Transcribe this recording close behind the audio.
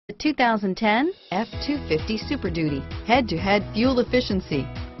2010 F-250 Super Duty. Head-to-head fuel efficiency,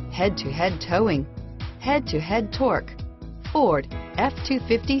 head-to-head towing, head-to-head torque. Ford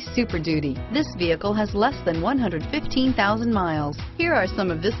F-250 Super Duty. This vehicle has less than 115,000 miles. Here are some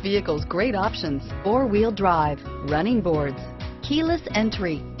of this vehicle's great options: four-wheel drive, running boards, keyless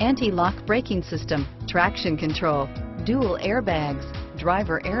entry, anti-lock braking system, traction control, dual airbags,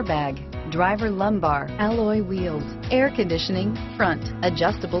 driver airbag, driver lumbar, alloy wheels, air conditioning, front,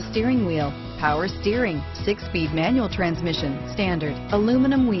 adjustable steering wheel, power steering, 6-speed manual transmission, standard,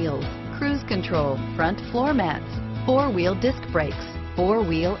 aluminum wheels, cruise control, front floor mats, 4-wheel disc brakes,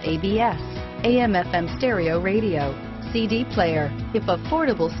 4-wheel ABS, AM/FM stereo radio, CD player. If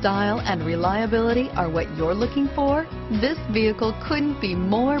affordable style and reliability are what you're looking for, this vehicle couldn't be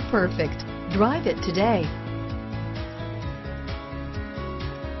more perfect. Drive it today.